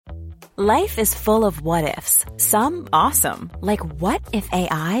Life is full of what-ifs. Some awesome, like what if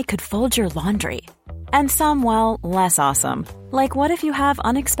AI could fold your laundry? And some, well, less awesome, like what if you have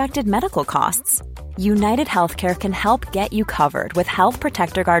unexpected medical costs? United Healthcare can help get you covered with Health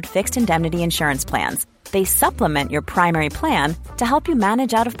Protector Guard fixed indemnity insurance plans. They supplement your primary plan to help you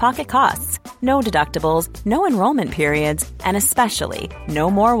manage out-of-pocket costs. No deductibles, no enrollment periods, and especially no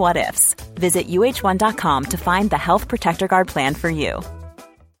more what-ifs. Visit uh1.com to find the Health Protector Guard plan for you.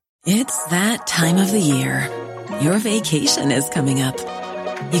 It's that time of the year. Your vacation is coming up.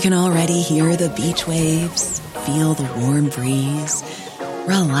 You can already hear the beach waves, feel the warm breeze,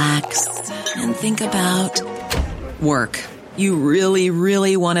 relax, and think about work. You really,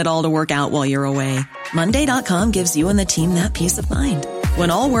 really want it all to work out while you're away. Monday.com gives you and the team that peace of mind.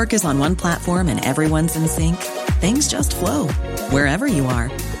 When all work is on one platform and everyone's in sync, things just flow. Wherever you are,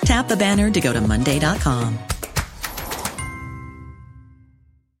 tap the banner to go to Monday.com.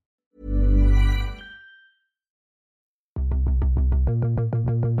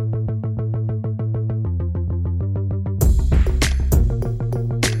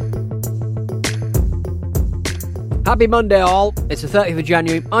 Happy Monday, all. It's the 30th of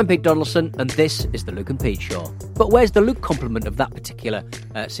January. I'm Pete Donaldson, and this is the Luke and Pete Show. But where's the Luke complement of that particular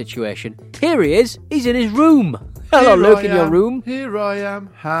situation? Here he is. He's in his room. Hello, Luke, in your room. Here I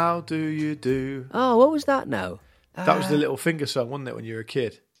am. How do you do? Oh, what was that now? That was the Little Finger song, wasn't it, when you were a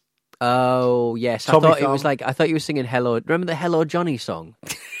kid? Oh, yes. Tommy I thought Thumb. it was like, I thought you were singing Hello. Remember the Hello Johnny song?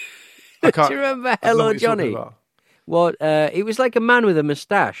 I can't, Do you remember I don't know Hello what you're talking Johnny? about. What? It was like a man with a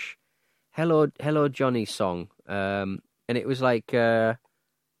moustache. Hello Johnny song. And it was like, that's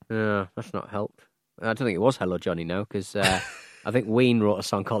not helped. I don't think it was Hello Johnny now, because I think Ween wrote a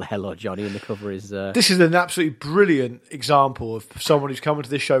song called Hello Johnny, and the cover is... This is an absolutely brilliant example of someone who's coming to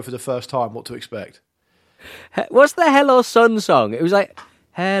this show for the first time, what to expect. What's the Hello Sun song? It was like,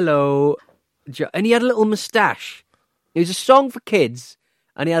 Hello... And he had a little moustache. It was a song for kids,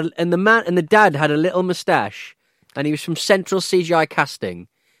 and the dad had a little moustache, and he was from Central CGI Casting,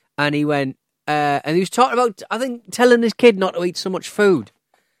 and he went... and he was talking about, I think, telling his kid not to eat so much food.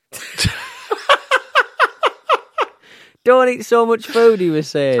 Don't eat so much food, he was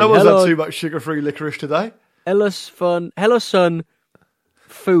saying. I was had too much sugar-free licorice today. Hello Sun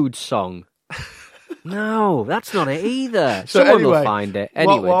food song. No, that's not it either. So Someone anyway, will find it.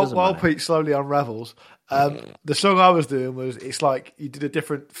 Anyway, while Pete slowly unravels, the song I was doing was, it's like you did a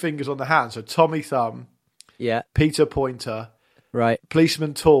different fingers on the hand. So Tommy Thumb, yeah, Peter Pointer, right.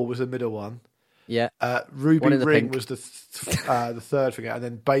 Policeman Tall was the middle one. Yeah. Ruby One in the Ring pink. was the third finger, and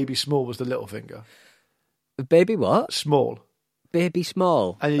then Baby Small was the little finger. Baby what? Small. Baby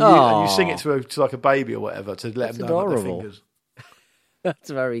Small. And you sing it to like a baby or whatever to let That's them know about their adorable. fingers.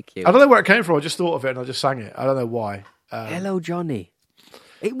 That's very cute. I don't know where it came from. I just thought of it and I just sang it. I don't know why. Hello Johnny.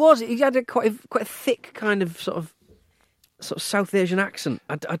 It was. He had a quite a thick kind of sort of South Asian accent.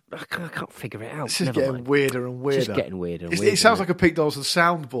 I can't figure it out. This is Never getting mind. weirder and weirder. It's just getting weirder and It weirder. sounds like a Pete Donaldson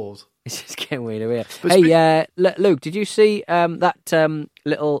soundboard. It's just getting weirder and weirder. But Hey, Luke, did you see that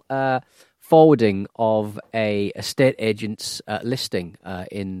little forwarding of a estate agent's listing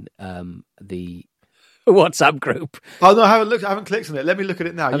in the WhatsApp group? Oh no, I haven't clicked on it. Let me look at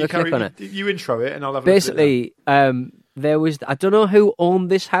it now. Have a click on it. You intro it and I'll have a look at it Basically, there was, I don't know who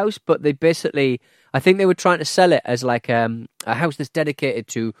owned this house, but they basically, I think they were trying to sell it as like a house that's dedicated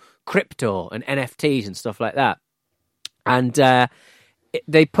to crypto and NFTs and stuff like that. And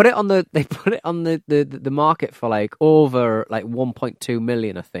they put it on the market for like over like 1.2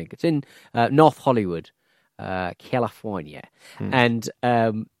 million, I think. It's in North Hollywood, California, and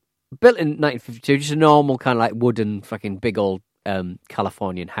built in 1952, just a normal kind of like wooden fucking big old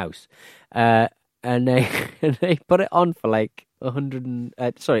Californian house. And they put it on for like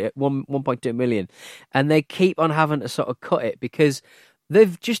 1.2 million, and they keep on having to sort of cut it because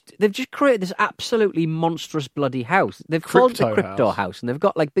they've just created this absolutely monstrous bloody house. They've called it the Crypto House, and they've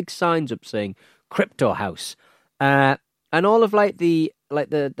got like big signs up saying Crypto House, and all of like the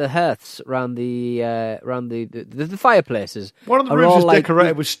hearths around the fireplaces. One of the rooms is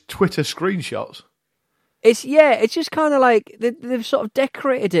decorated with Twitter screenshots. It's just kind of like they've sort of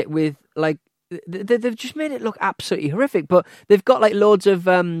decorated it with like. They've just made it look absolutely horrific, but they've got like loads of,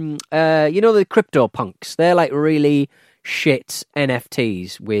 the crypto punks. They're like really shit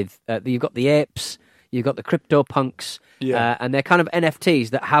NFTs with, you've got the apes, you've got the crypto punks, and they're kind of NFTs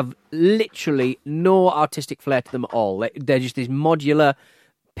that have literally no artistic flair to them at all. They're just these modular,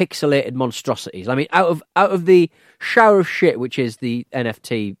 pixelated monstrosities. I mean, out of the shower of shit, which is the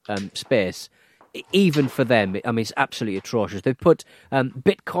NFT space, even for them, I mean, it's absolutely atrocious. They've put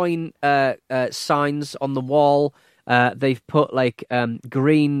Bitcoin signs on the wall. They've put like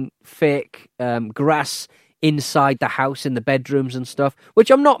green fake grass inside the house in the bedrooms and stuff, which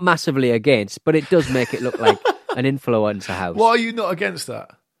I'm not massively against, but it does make it look like an influencer house. Why are you not against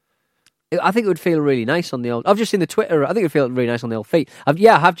that? I think it would feel really nice on the old. I've just seen the Twitter. I think it would feel really nice on the old feet. I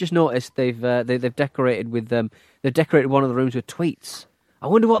have just noticed they've decorated with they've decorated one of the rooms with tweets. I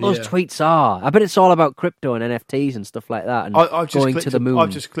wonder what those tweets are. I bet it's all about crypto and NFTs and stuff like that. And I've just going to the moon. I've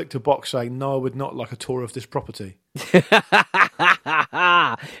just clicked a box saying no, I would not like a tour of this property.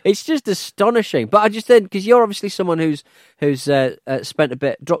 It's just astonishing. But I just think because you're obviously someone who's dropped a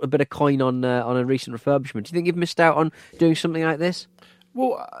bit of coin on a recent refurbishment. Do you think you've missed out on doing something like this?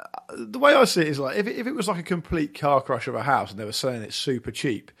 Well, the way I see it is like if it was like a complete car crash of a house and they were selling it super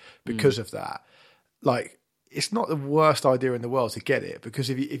cheap because of that, like it's not the worst idea in the world to get it because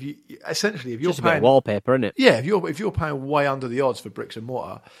if you essentially if you're just paying a bit of wallpaper, isn't it? Yeah, if you're paying way under the odds for bricks and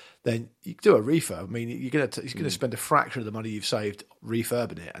mortar, then you do a refurb. I mean, you're gonna spend a fraction of the money you've saved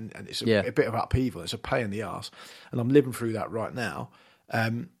refurbing it, and it's a bit of upheaval. It's a pain in the ass, and I'm living through that right now.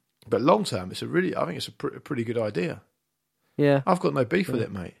 But long term, I think it's a pretty good idea. Yeah, I've got no beef with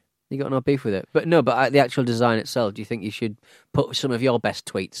it, mate. You got no beef with it, but the actual design itself. Do you think you should put some of your best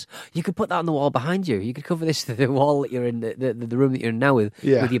tweets? You could put that on the wall behind you. You could cover the wall that you're in, the room that you're in now with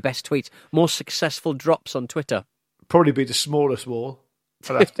your best tweets. Most successful drops on Twitter. Probably be the smallest wall.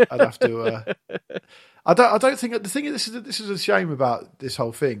 I'd have to. I don't think the thing is this is a shame about this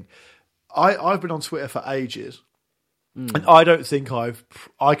whole thing. I've been on Twitter for ages. And I don't think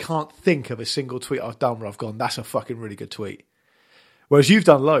I can't think of a single tweet I've done where I've gone, that's a fucking really good tweet. Whereas you've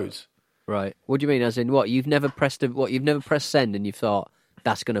done loads. Right. What do you mean? As in what? You've never pressed send and you've thought,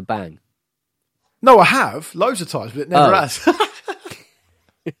 that's going to bang? No, I have. Loads of times, but it never has.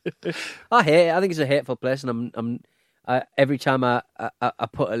 I hate it. I think it's a hateful place and I'm every time I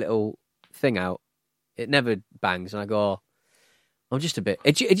put a little thing out, it never bangs and I go, I'm just a bit.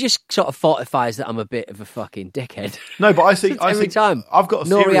 It just sort of fortifies that I'm a bit of a fucking dickhead. No, but I think time I've got a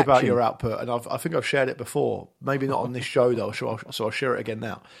theory reaction. about your output, and I think I've shared it before. Maybe not on this show though, so I'll share it again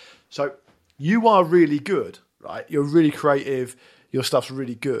now. So you are really good, right? You're really creative. Your stuff's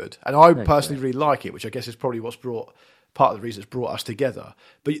really good, and I personally really like it, which I guess is probably part of the reason it's brought us together.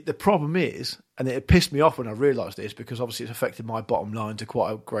 But the problem is, and it pissed me off when I realised this because obviously it's affected my bottom line to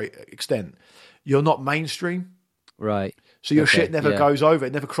quite a great extent. You're not mainstream. Right. So your shit never goes over.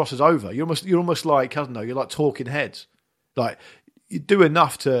 It never crosses over. You're almost like, I don't know, you're like talking heads. Like you do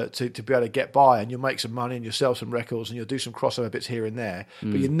enough to be able to get by and you'll make some money and you'll sell some records and you'll do some crossover bits here and there,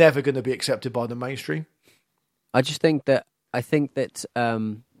 but you're never going to be accepted by the mainstream. I think that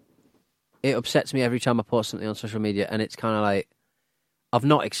it upsets me every time I post something on social media and it's kind of like, I've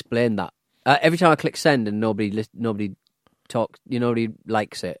not explained that. Every time I click send and nobody talks, nobody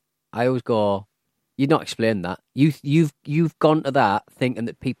likes it, I always go, you've not explained that. You've gone to that thinking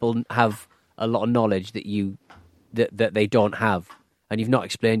that people have a lot of knowledge that they don't have, and you've not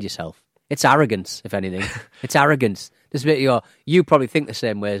explained yourself. It's arrogance, if anything. It's arrogance. This bit you probably think the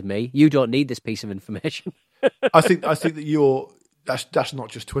same way as me. You don't need this piece of information. I think that that's not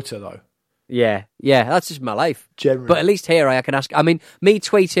just Twitter though. Yeah, that's just my life. Generally. But at least here I can ask. I mean, me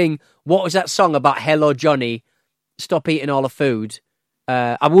tweeting what was that song about? Hello Johnny, stop eating all the food.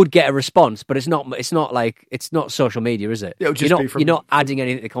 I would get a response, but it's not social media, is it? You're not adding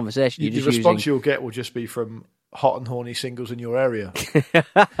anything to the conversation. The response you'll get will just be from hot and horny singles in your area.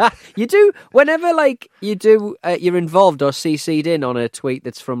 You do whenever you're involved or CC'd in on a tweet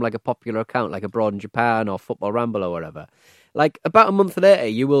that's from like a popular account, like Abroad in Japan or Football Ramble or whatever. Like about a month later,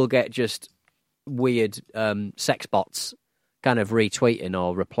 you will get just weird sex bots kind of retweeting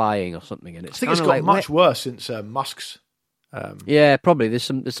or replying or something, and I think it's got much worse since Musk's. Yeah, probably. There's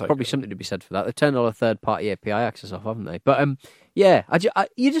probably something to be said for that. They've turned all the third-party API access off, haven't they? But yeah,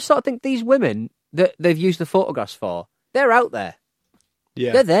 you just sort of think these women that they've used the photographs for, they're out there.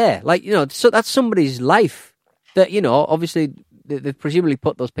 Yeah, they're there. Like so that's somebody's life. That obviously they've presumably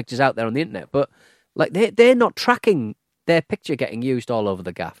put those pictures out there on the internet, but like they're not tracking their picture getting used all over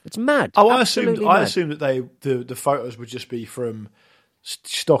the gaff. It's mad. Oh, I assumed that the photos would just be from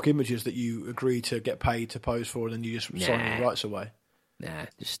stock images that you agree to get paid to pose for, and then you just sign the rights away. Nah,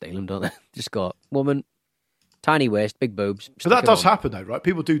 just steal them, don't they? Just got woman, tiny waist, big boobs. But that does happen though, right?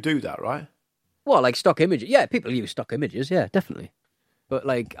 People do that, right? Well, like stock images. Yeah, people use stock images. Yeah, definitely. But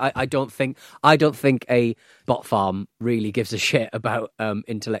like, I don't think a bot farm really gives a shit about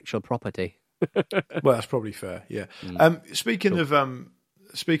intellectual property. Well, that's probably fair. Yeah. Speaking of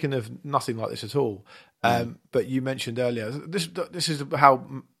nothing like this at all, but you mentioned earlier, this is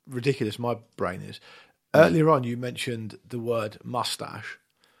how ridiculous my brain is. Earlier on, you mentioned the word mustache,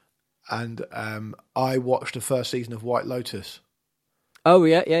 and I watched the first season of White Lotus. Oh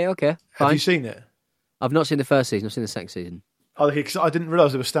yeah, okay. Fine. Have you seen it? I've not seen the first season. I've seen the second season. Oh, because I didn't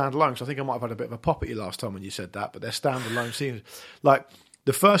realise they were standalone. So I think I might have had a bit of a pop at you last time when you said that. But they're standalone seasons. Like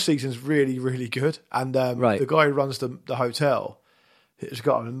the first season's really, really good, and the guy who runs the hotel has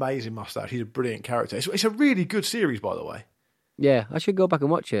got an amazing mustache. He's a brilliant character. It's a really good series, by the way. Yeah, I should go back and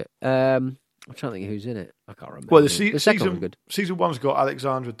watch it. I'm trying to think of who's in it. I can't remember. Well, the second one's good. Season one's got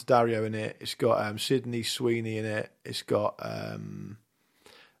Alexandra Daddario in it. It's got Sydney Sweeney in it. It's got one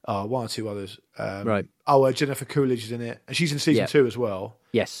or two others. Right. Jennifer Coolidge is in it, and she's in season 2 as well.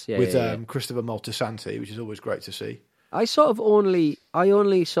 Yes, with Christopher Moltisanti, which is always great to see. I only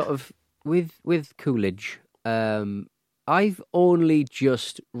with Coolidge. I've only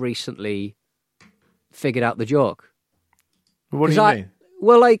just recently figured out the joke. What do you mean?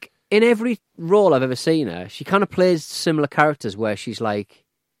 Well, like in every role I've ever seen her, she kind of plays similar characters where she's like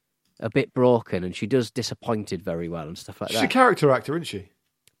a bit broken and she does disappointed very well and stuff like that. She's a character actor, isn't she?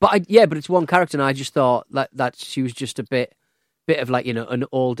 But but it's one character, and I just thought that she was just a bit of like, you know, an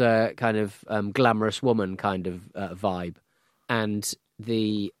older kind of glamorous woman kind of vibe, and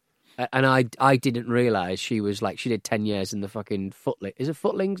I didn't realise she was like, she did 10 years in the fucking Is it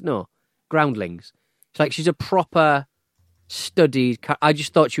Footlings? No, Groundlings. It's like she's a proper studied. I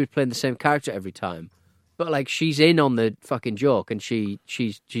just thought she was playing the same character every time, but like she's in on the fucking joke, and she's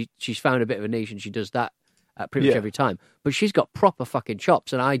found a bit of a niche, and she does that pretty much every time. But she's got proper fucking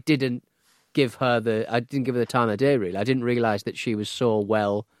chops, and I didn't give her the time of day, really. I didn't realise that she was so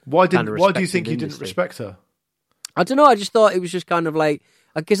well. Why do you think you didn't respect her? I don't know. I just thought it was just kind of like,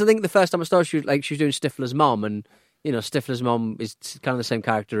 because I think the first time I started, she was doing Stifler's mom, and you know, Stifler's mom is kind of the same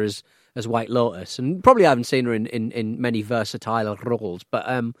character as White Lotus, and probably I haven't seen her in many versatile roles. But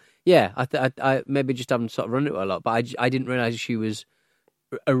I maybe just haven't sort of run into her a lot. But I didn't realise she was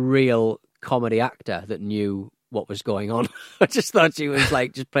a real comedy actor that knew what was going on. I just thought she was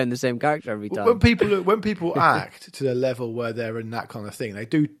like just playing the same character every time. When people act to the level where they're in that kind of thing, they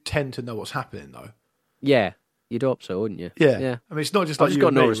do tend to know what's happening, though. Yeah, you'd hope so, wouldn't you? Yeah. I mean, it's not just like I've just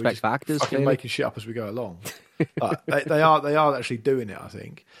got no respect for actors. Fucking making shit up as we go along. They are actually doing it, I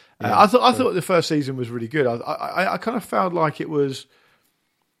think. I thought the first season was really good. I kind of felt like it was.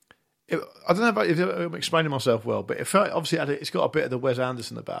 I don't know if I'm explaining myself well, but it felt obviously it's got a bit of the Wes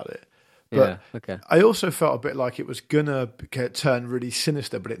Anderson about it. But I also felt a bit like it was gonna turn really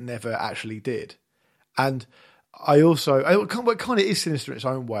sinister, but it never actually did. And it kind of is sinister in its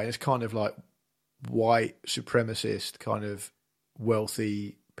own way. And it's kind of like white supremacist, kind of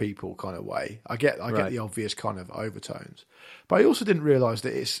wealthy people kind of way. I get the obvious kind of overtones, but I also didn't realise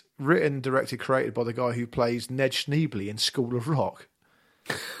that it's written, directed, created by the guy who plays Ned Schneebly in School of Rock.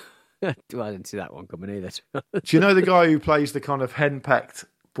 I didn't see that one coming either. Do you know the guy who plays the kind of henpecked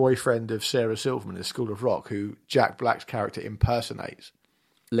boyfriend of Sarah Silverman in School of Rock, who Jack Black's character impersonates?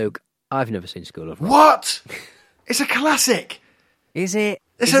 Luke, I've never seen School of Rock. What? It's a classic. Is it?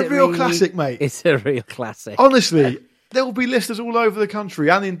 It's a real classic, mate. It's a real classic. Honestly, there will be listeners all over the country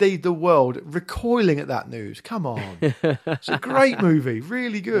and indeed the world recoiling at that news. Come on. It's a great movie.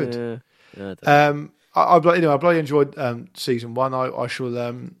 Really good. I bloody enjoyed season 1. I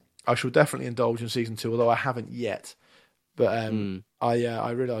shall definitely indulge in season 2, although I haven't yet. But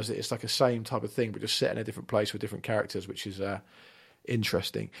I realise that it's like a same type of thing, but just set in a different place with different characters, which is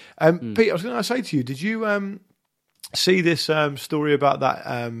interesting. Pete, I was going to say to you, did you see this story about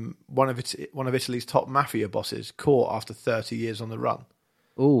that one of Italy's top mafia bosses caught after 30 years on the run?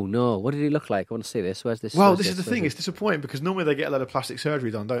 Oh no! What did he look like? I want to see this. Where's this? Well, this is the thing. It's disappointing because normally they get a lot of plastic surgery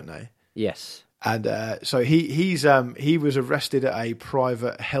done, don't they? Yes. And so he was arrested at a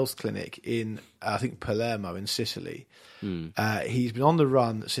private health clinic in I think Palermo in Sicily. He's been on the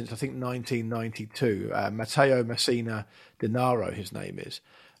run since I think 1992. Matteo Messina Denaro, his name is,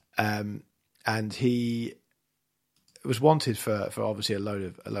 and he was wanted for obviously a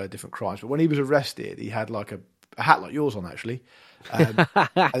load of different crimes. But when he was arrested, he had like a hat like yours on actually, and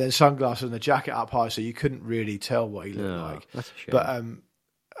then sunglasses and a jacket up high, so you couldn't really tell what he looked like. That's a shame. But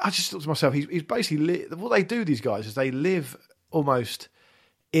I just thought to myself, he's basically what they do. These guys is they live almost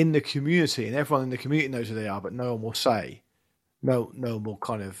in the community, and everyone in the community knows who they are, but no one will say. No one will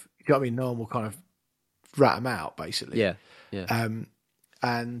kind of. You know what I mean? No one will kind of rat them out, basically. Yeah.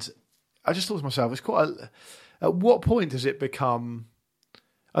 And I just thought to myself, it's quite. At what point does it become?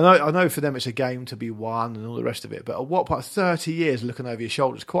 I know for them it's a game to be won and all the rest of it, but at what point? 30 years looking over your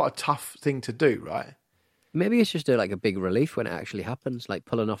shoulder is quite a tough thing to do, right? Maybe it's just a big relief when it actually happens, like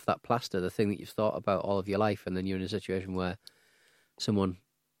pulling off that plaster, the thing that you've thought about all of your life, and then you're in a situation where someone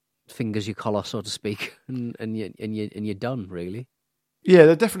fingers your collar, so to speak, and you're done, really. Yeah,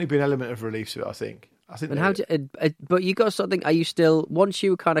 there'd definitely be an element of relief to it, I think. And how? But you got something. Are you still once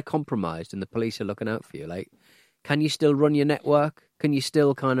you were kind of compromised and the police are looking out for you? Like, can you still run your network? Can you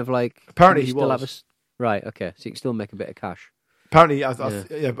still kind of like? Apparently, he was. Right. Okay. So you can still make a bit of cash. Apparently,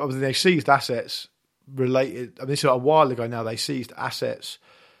 they seized assets related. I mean, this was a while ago now. They seized assets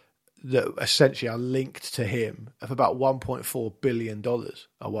that essentially are linked to him of about $1.4 billion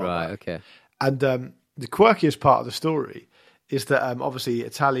a while Right. back. Okay. And the quirkiest part of the story is that obviously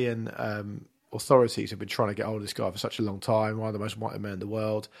Italian authorities have been trying to get hold of this guy for such a long time. One of the most wanted men in the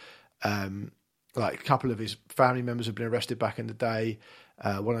world. Like a couple of his family members have been arrested back in the day.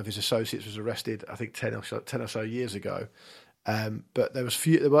 One of his associates was arrested, I think, 10 or so years ago. But there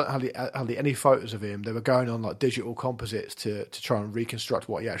weren't hardly any photos of him. They were going on like digital composites to try and reconstruct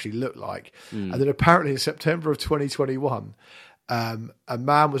what he actually looked like. And then apparently in September of 2021, a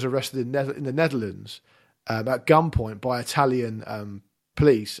man was arrested in the Netherlands at gunpoint by Italian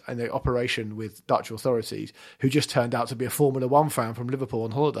police in an operation with Dutch authorities, who just turned out to be a Formula One fan from Liverpool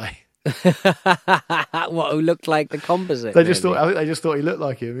on holiday. What? Who looked like the composite? I think they just thought he looked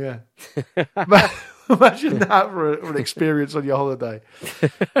like him. Yeah. Imagine that for an experience on your holiday.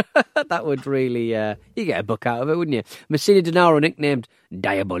 That would really you get a book out of it, wouldn't you? Messina Denaro, nicknamed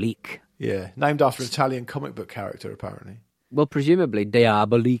Diabolique. Yeah, named after an Italian comic book character, apparently. Well, presumably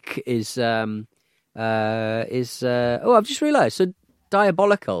Diabolique is I've just realised. So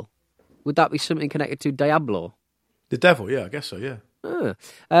diabolical, would that be something connected to Diablo? The devil, yeah, I guess so, yeah.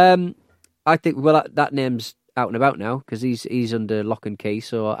 I think that name's out and about now because he's under lock and key.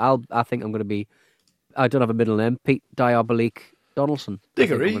 So I think I'm going to be. I don't have a middle name. Pete Diabolique Donaldson.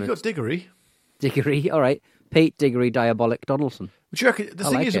 Diggory, you got Diggory. Diggory, all right. Pete Diggory Diabolic Donaldson. Would you reckon the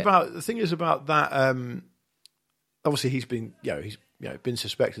thing is about that? Obviously, he's been been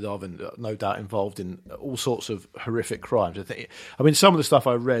suspected of and no doubt involved in all sorts of horrific crimes. I mean, some of the stuff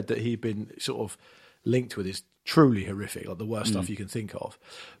I read that he'd been sort of linked with is truly horrific, like the worst stuff you can think of.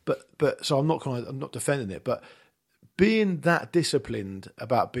 But so I'm not defending it, but being that disciplined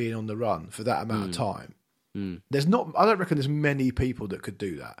about being on the run for that amount of time, I don't reckon there's many people that could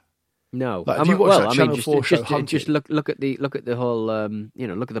do that. No, like, if you watch that Channel 4 show, just look at the whole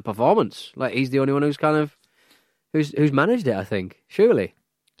look at the performance. Like he's the only one who's kind of who's managed it. I think surely.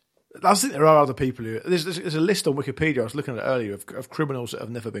 I think there are other people who there's a list on Wikipedia I was looking at earlier of criminals that have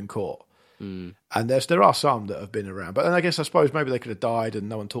never been caught. And there are some that have been around, but then I suppose maybe they could have died and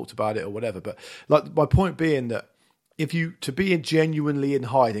no one talked about it or whatever. But like my point being that to be genuinely in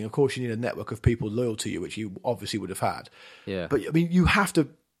hiding, of course you need a network of people loyal to you, which you obviously would have had. Yeah. But I mean, you have to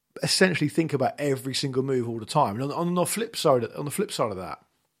essentially think about every single move all the time. And on the flip side of that,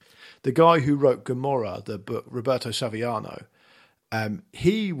 the guy who wrote Gomorrah, the book, Roberto Saviano,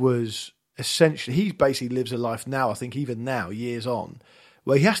 he basically lives a life now, I think even now, years on,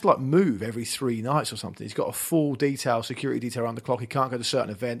 where he has to move every 3 nights or something. He's got a full security detail around the clock. He can't go to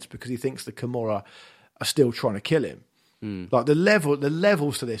certain events because he thinks the Camorra are still trying to kill him. Like the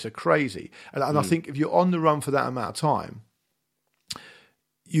levels to this are crazy. And I think if you're on the run for that amount of time,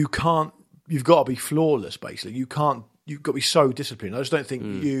 you've got to be flawless, basically. You've got to be so disciplined. I just don't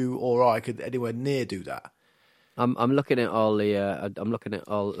think you or I could anywhere near do that. I'm looking at all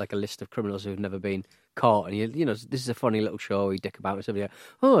like a list of criminals who've never been caught, and this is a funny little show we dick about and somebody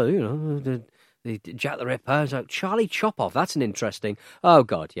the Jack the Ripper, like Charlie Chopoff. That's an interesting. Oh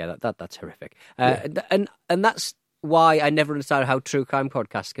God, yeah, that's horrific. And that's why I never understand how true crime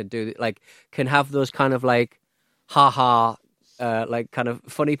podcasts can have those kind of ha kind of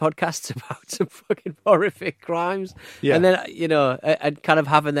funny podcasts about some fucking horrific crimes. Yeah. And then, and kind of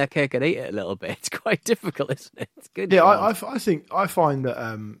having their cake and eat it a little bit. It's quite difficult, isn't it? It's good. Yeah, I find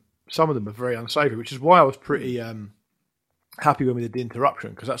that some of them are very unsavoury, which is why I was pretty happy when we did The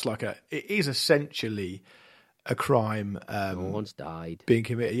Interruption, because that's it is essentially a crime. One's died being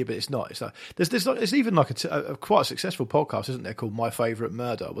committed, yeah, but it's not. There's even a quite a successful podcast, isn't there, called My Favourite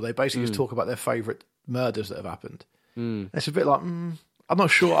Murder, where they basically just talk about their favourite murders that have happened. It's a bit like I'm not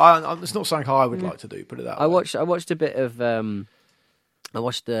sure. It's not something I would like to do. Put it that way. I watched a bit of. I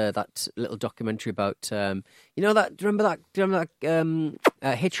watched that little documentary about. Do you remember that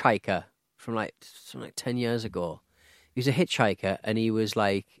hitchhiker from something like 10 years ago? He was a hitchhiker, and he was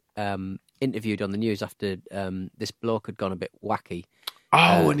interviewed on the news after this bloke had gone a bit wacky.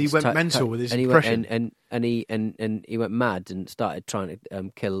 Oh, and he went mental with his depression, and he went mad and started trying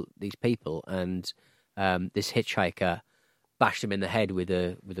to kill these people. And this hitchhiker bashed him in the head with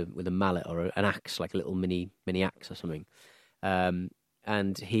a mallet or an axe, like a little mini axe or something.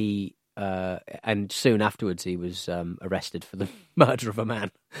 And he and soon afterwards he was arrested for the murder of a man.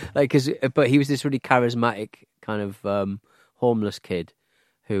 But he was this really charismatic kind of homeless kid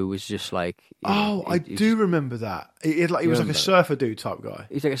who was just like. I do remember that. He was like a surfer dude type guy.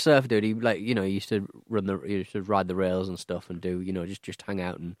 He's like a surfer dude. He he used to ride the rails and stuff and do just hang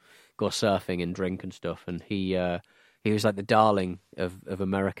out and go surfing and drink and stuff. And he was like the darling of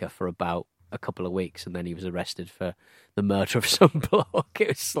America for about a couple of weeks, and then he was arrested for the murder of some bloke. It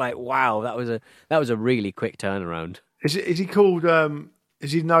was like, wow, that was a really quick turnaround. Is he called?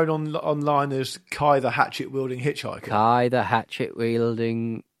 Is he known online as Kai the hatchet wielding hitchhiker? Kai the hatchet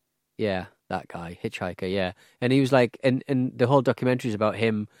wielding, yeah, that guy, hitchhiker, yeah. And he was like, and the whole documentary is about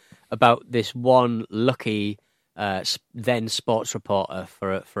him, about this one lucky then sports reporter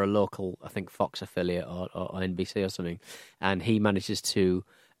for a local, I think Fox affiliate or NBC or something, and he manages to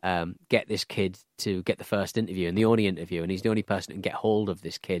get this kid to get the first interview and the only interview, and he's the only person who can get hold of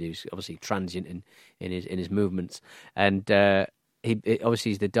this kid who's obviously transient in his movements, and he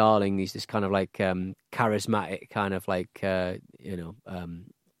obviously he's the darling. He's this kind of like charismatic kind of like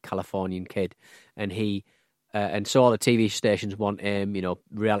Californian kid, and he and so all the TV stations want him.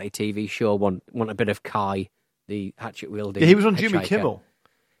 Reality TV show want a bit of Kai, the hatchet wielding. Yeah, he was on hitchhiker. Jimmy Kimmel.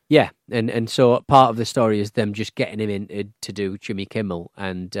 Yeah, and so part of the story is them just getting him in to do Jimmy Kimmel,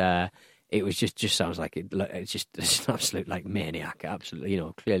 and it was just sounds like it's an absolute like maniac, absolutely,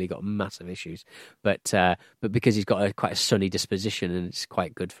 clearly got massive issues, but because he's got quite a sunny disposition and it's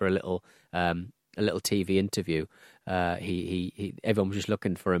quite good for a little TV interview, he everyone was just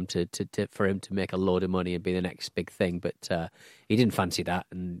looking for him to make a load of money and be the next big thing, but he didn't fancy that,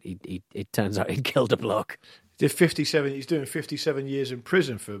 and it turns out he'd killed a bloke. He's doing 57 years in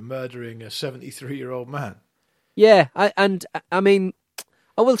prison for murdering a 73-year-old man. Yeah, I mean,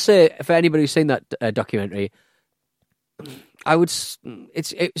 I will say for anybody who's seen that documentary, it was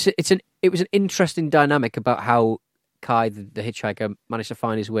an interesting dynamic about how Kai the hitchhiker managed to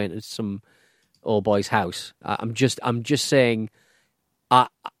find his way into some old boy's house. I'm just saying,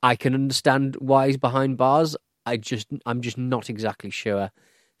 I can understand why he's behind bars. I'm just not exactly sure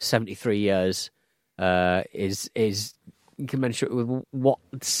 73 years is commensurate with what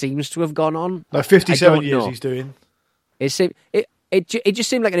seems to have gone on. No, 57 years he's doing. It just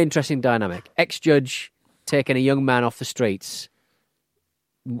seemed like an interesting dynamic. Ex-judge taking a young man off the streets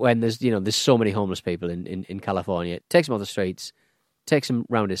when there's so many homeless people in California. Takes him off the streets, takes him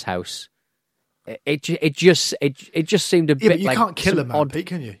round his house. It just seemed a bit but you like can't kill a man, Pete,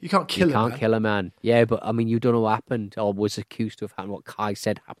 can you? You can't kill a man. Yeah, but I mean, you don't know what happened or was accused to have happened. What Kai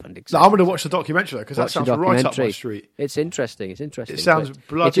said happened. Exactly. No, I'm going to watch the documentary though, because that sounds right up my street. It's interesting. It sounds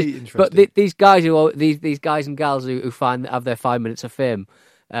bloody interesting. But these guys these guys and gals who have their 5 minutes of fame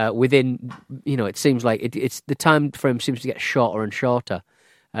within, it seems like it's the time frame seems to get shorter and shorter.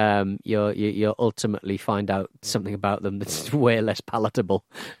 You ultimately find out something about them that's way less palatable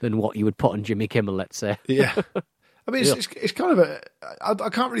than what you would put on Jimmy Kimmel, let's say. Yeah, I mean, it's kind of I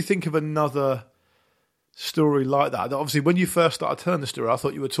can't really think of another story like that. Obviously, when you first started telling the story, I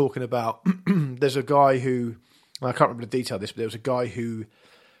thought you were talking about there's a guy who, I can't remember the detail of this, but there was a guy who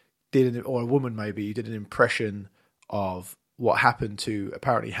or a woman maybe, who did an impression of what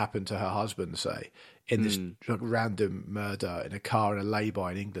apparently happened to her husband, say, in this random murder in a car in a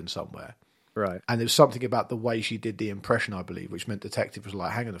lay-by in England somewhere. Right. And there was something about the way she did the impression, I believe, which meant the detective was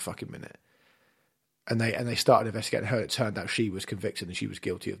like, hang on a fucking minute. And they started investigating her. It turned out she was convicted and she was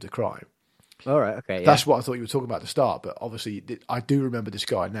guilty of the crime. All right, okay. Yeah. That's what I thought you were talking about at the start, but obviously I do remember this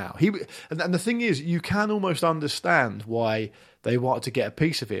guy now. And the thing is, you can almost understand why they wanted to get a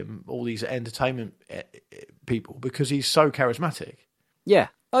piece of him, all these entertainment people, because he's so charismatic. Yeah.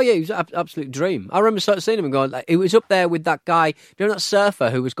 Oh, yeah, he was an absolute dream. I remember seeing him and going, like, he was up there with that guy, that surfer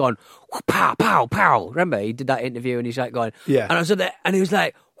who was going, pow, pow, pow. Remember, he did that interview and he's like going, yeah. And I was up there and he was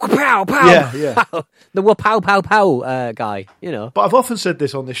like, pow, pow, yeah. Pow. The pow, pow, pow guy, But I've often said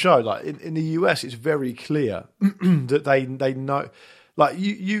this on this show, like, in the US, it's very clear that they know, like,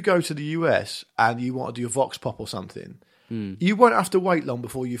 you go to the US and you want to do a vox pop or something, you won't have to wait long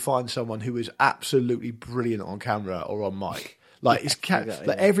before you find someone who is absolutely brilliant on camera or on mic. Like,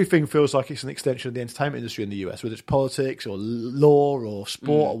 everything feels like it's an extension of the entertainment industry in the US, whether it's politics or law or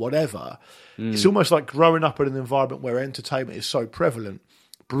sport or whatever. It's almost like growing up in an environment where entertainment is so prevalent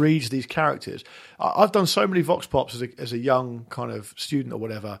breeds these characters. I've done so many vox pops as a young kind of student or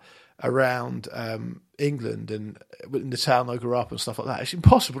whatever around England and in the town I grew up and stuff like that. It's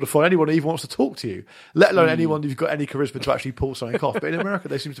impossible to find anyone who even wants to talk to you, let alone anyone who's got any charisma to actually pull something off. But in America,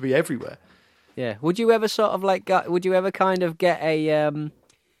 they seem to be everywhere. Yeah. Would you ever sort of like? Would you ever kind of get a?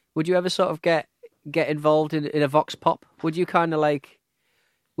 Would you ever sort of get involved in a vox pop? Would you kind of like?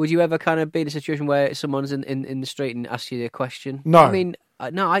 Would you ever kind of be in a situation where someone's in the street and asks you a question? No. I mean,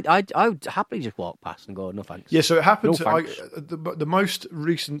 I would happily just walk past and go, no thanks. Yeah, so it happened No to thanks. the most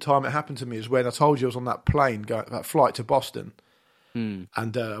recent time it happened to me is when I told you I was on that plane, that flight to Boston,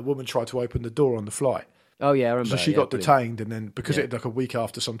 and a woman tried to open the door on the flight. Oh yeah, I remember. So she yeah, got brilliant. detained, and then because it like a week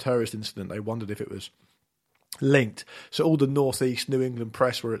after some terrorist incident, they wondered if it was linked. So all the Northeast New England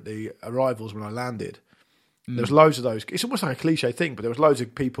press were at the arrivals when I landed. There was loads of those. It's almost like a cliche thing, but there was loads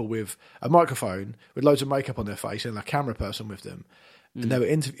of people with a microphone, with loads of makeup on their face, and a camera person with them, and they were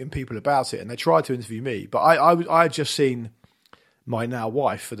interviewing people about it. And they tried to interview me, but I had just seen my now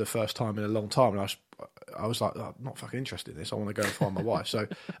wife for the first time in a long time, and I was like, I'm not fucking interested in this. I want to go and find my wife. So,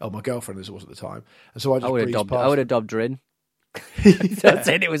 my girlfriend as it was at the time, and so I just breezed past. I would have dobbed her in. That's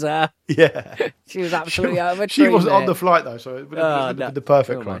it. It was her. Yeah, She was absolutely out of her she tree, wasn't on mate. the flight though, so it would have been the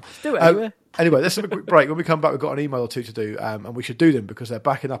perfect Never crime. mind. Do it anyway. Anyway, let's have a quick break. When we come back, we've got an email or two to do, and we should do them because they're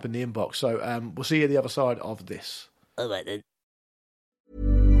backing up in the inbox. So we'll see you the other side of this. All right then.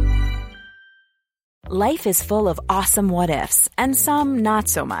 Life is full of awesome what ifs, and some not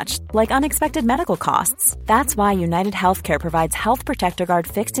so much, like unexpected medical costs. That's why United Healthcare provides Health Protector Guard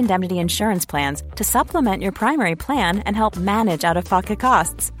fixed indemnity insurance plans to supplement your primary plan and help manage out of pocket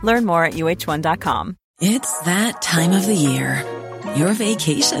costs. Learn more at uh1.com. It's that time of the year. Your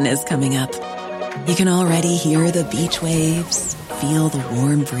vacation is coming up. You can already hear the beach waves, feel the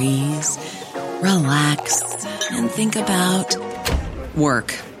warm breeze, relax, and think about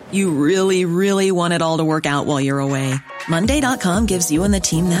work. You really, really want it all to work out while you're away. Monday.com gives you and the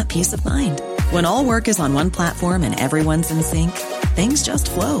team that peace of mind. When all work is on one platform and everyone's in sync, things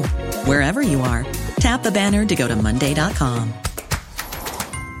just flow. Wherever you are, tap the banner to go to Monday.com.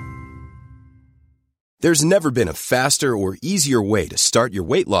 There's never been a faster or easier way to start your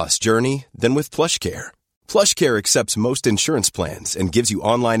weight loss journey than with PlushCare. PlushCare accepts most insurance plans and gives you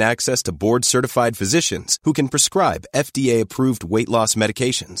online access to board-certified physicians who can prescribe FDA-approved weight loss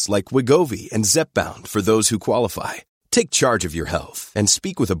medications like Wegovy and Zepbound for those who qualify. Take charge of your health and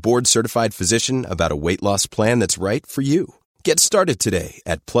speak with a board-certified physician about a weight loss plan that's right for you. Get started today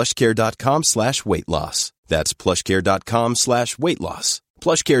at plushcare.com/weight loss. That's plushcare.com/weight loss.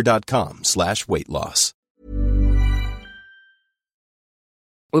 plushcare.com/weight loss.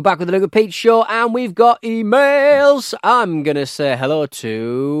 We're back with the Luke and Pete show, and we've got emails. I'm going to say hello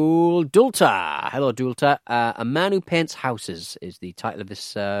to Dulta. Hello, Dulta. A Man Who Paints Houses is the title of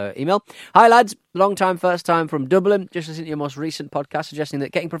this email. Hi, lads. Long time, first time from Dublin. Just listening to your most recent podcast suggesting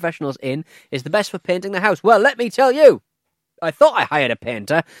that getting professionals in is the best for painting the house. Well, let me tell you, I thought I hired a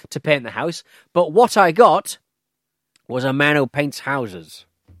painter to paint the house, but what I got was a man who paints houses.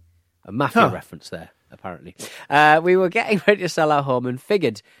 A mafia reference there, apparently. We were getting ready to sell our home and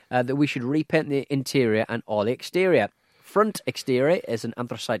figured that we should repaint the interior and all the exterior. Front exterior is an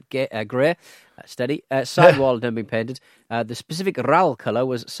anthracite grey, steady. Sidewall had never been painted. The specific RAL colour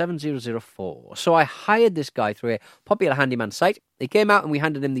was 7004. So I hired this guy through a popular handyman site. He came out and we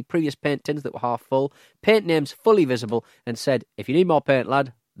handed him the previous paint tins that were half full, paint names fully visible, and said, if you need more paint,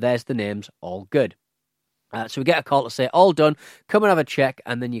 lad, there's the names, all good. So we get a call to say, all done, come and have a check,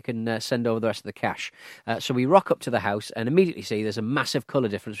 and then you can send over the rest of the cash. So we rock up to the house and immediately see there's a massive colour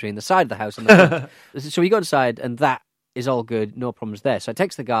difference between the side of the house and the front. So we go inside, and that is all good, no problems there. So I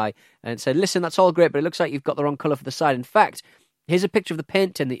text the guy and said, listen, that's all great, but it looks like you've got the wrong colour for the side. In fact, here's a picture of the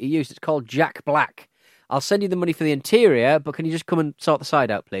paint tin that you used. It's called Jack Black. I'll send you the money for the interior, but can you just come and sort the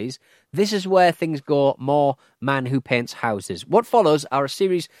side out, please? This is where things go more Man Who Paints Houses. What follows are a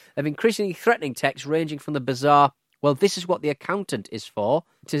series of increasingly threatening texts ranging from the bizarre, well, this is what the accountant is for,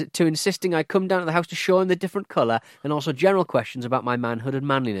 to insisting I come down to the house to show him the different colour, and also general questions about my manhood and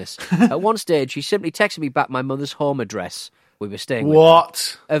manliness. At one stage, he simply texted me back my mother's home address. We were staying with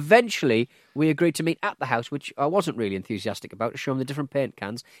What? her. Eventually, we agreed to meet at the house, which I wasn't really enthusiastic about, to show him the different paint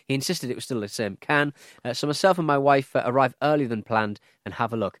cans. He insisted it was still the same can. So myself and my wife arrived earlier than planned and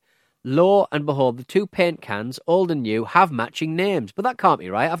have a look. Lo and behold, the two paint cans, old and new, have matching names. But that can't be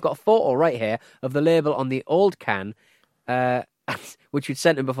right. I've got a photo right here of the label on the old can, which we'd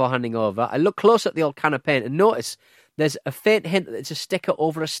sent him before handing over. I look close at the old can of paint and notice there's a faint hint that it's a sticker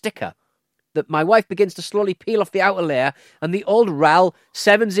over a sticker. That my wife begins to slowly peel off the outer layer, and the old RAL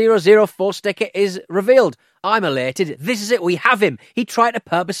 7004 sticker is revealed. I'm elated. This is it. We have him. He tried to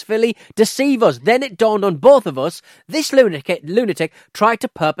purposefully deceive us. Then it dawned on both of us. This lunatic tried to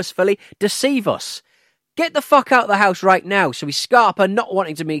purposefully deceive us. Get the fuck out of the house right now. So we scarper, not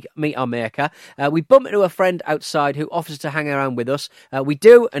wanting to meet our maker. We bump into a friend outside who offers to hang around with us. We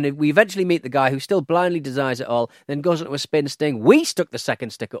do, and we eventually meet the guy who still blindly denies it all, then goes into a spin sting. We stuck the second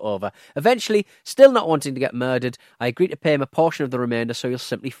sticker over. Eventually, still not wanting to get murdered, I agreed to pay him a portion of the remainder, so he'll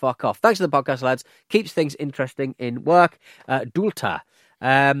simply fuck off. Thanks to the podcast, lads. Keeps things interesting in work. Dulta.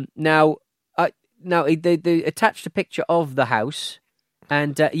 Now they attached a picture of the house,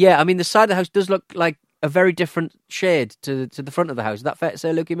 and I mean the side of the house does look like a very different shade to the front of the house. Is that fair to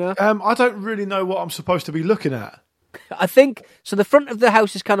say, Lukey Moore? I don't really know what I'm supposed to be looking at. I think so. The front of the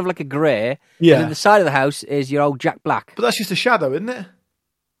house is kind of like a grey, Yeah. and then the side of the house is your old Jack Black. But that's just a shadow, isn't it?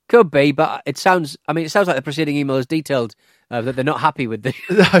 Could be, but it sounds like the preceding email is detailed that they're not happy with the.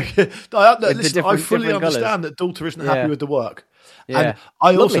 Listen, I fully different understand that Dalter isn't happy with the work. Yeah. And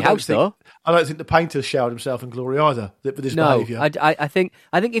I Lovely also house, don't think the painter showered himself in glory either with his behaviour. I think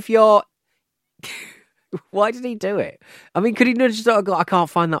if you're. Why did he do it? I mean, could he not just sort of go, I can't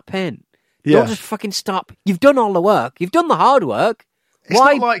find that pen? Don't just fucking stop. You've done all the work. You've done the hard work.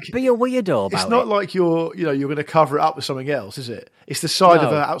 Why be a weirdo about it? It's not like you're going to cover it up with something else, is it? It's the side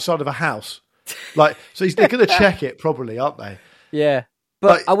of outside of a house. They're going to check it properly, aren't they? Yeah.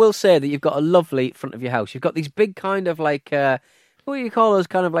 But I will say that you've got a lovely front of your house. You've got these big kind of like, what do you call those,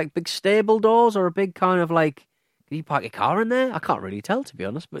 kind of like big stable doors, or a big kind of like, can you park your car in there? I can't really tell, to be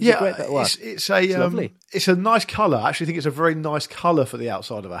honest, but it's a great bit of work. It's lovely. It's a nice colour. I actually think it's a very nice colour for the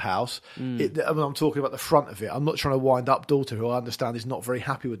outside of a house. I'm talking about the front of it. I'm not trying to wind up Dalter, who I understand is not very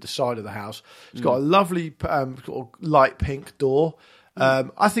happy with the side of the house. It's got a lovely sort of light pink door.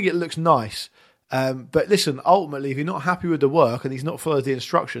 I think it looks nice. But listen, ultimately, if you're not happy with the work and he's not followed the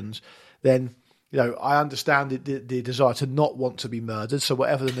instructions, then I understand the desire to not want to be murdered. So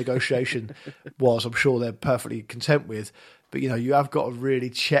whatever the negotiation was, I'm sure they're perfectly content with. But you have got to really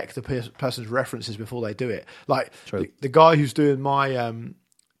check the person's references before they do it. Like the guy who's doing my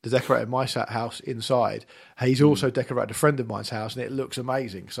the decorated my house inside, he's also decorated a friend of mine's house, and it looks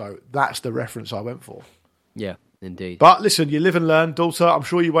amazing. So that's the reference I went for. Yeah. Indeed. But listen, you live and learn, Dalter. I'm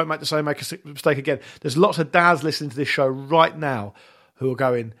sure you won't make a mistake again. There's lots of dads listening to this show right now who are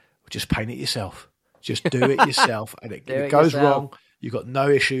going, just paint it yourself. Just do it yourself. And if it goes wrong, you've got no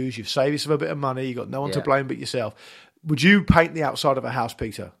issues. You've saved yourself a bit of money. You've got no one to blame but yourself. Would you paint the outside of a house,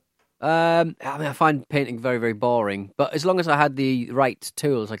 Peter? I find painting very, very boring. But as long as I had the right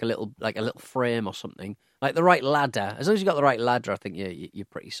tools, like a little frame or something, like the right ladder. As long as you got the right ladder, I think you're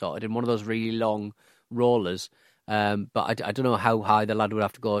pretty sorted. And one of those really long rollers. But I don't know how high the ladder would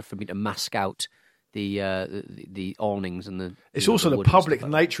have to go for me to mask out the awnings and the. It's also the public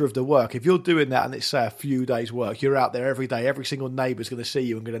nature of the work. If you're doing that and it's say a few days' work, you're out there every day. Every single neighbour's going to see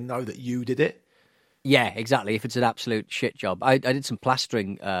you and going to know that you did it. Yeah, exactly. If it's an absolute shit job, I did some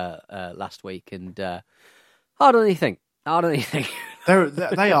plastering last week, and hard on anything.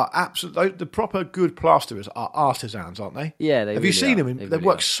 They are absolutely the proper good plasterers are artisans, aren't they? Yeah, they. Have really you seen are. them? They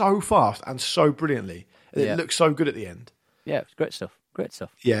work so fast and so brilliantly. It looks so good at the end. Yeah, it's great stuff. Great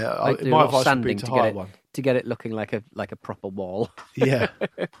stuff. Yeah, my advice would be to hire one to get it looking like a proper wall. Yeah,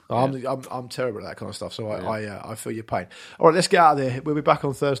 I'm terrible at that kind of stuff, so I feel your pain. All right, let's get out of there. We'll be back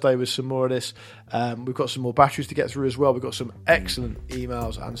on Thursday with some more of this. We've got some more batteries to get through as well. We've got some excellent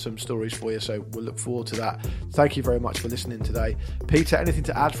emails and some stories for you, so we'll look forward to that. Thank you very much for listening today, Peter. Anything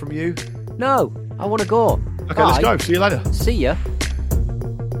to add from you? No, I want to go. Okay, Bye. Let's go. See you later. See ya.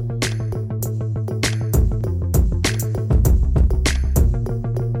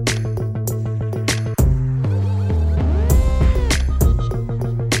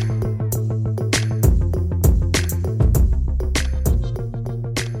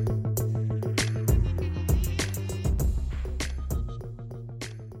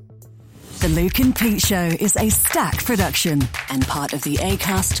 The Luke and Pete Show is a Stack production and part of the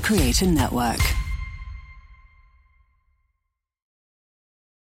Acast Creator Network.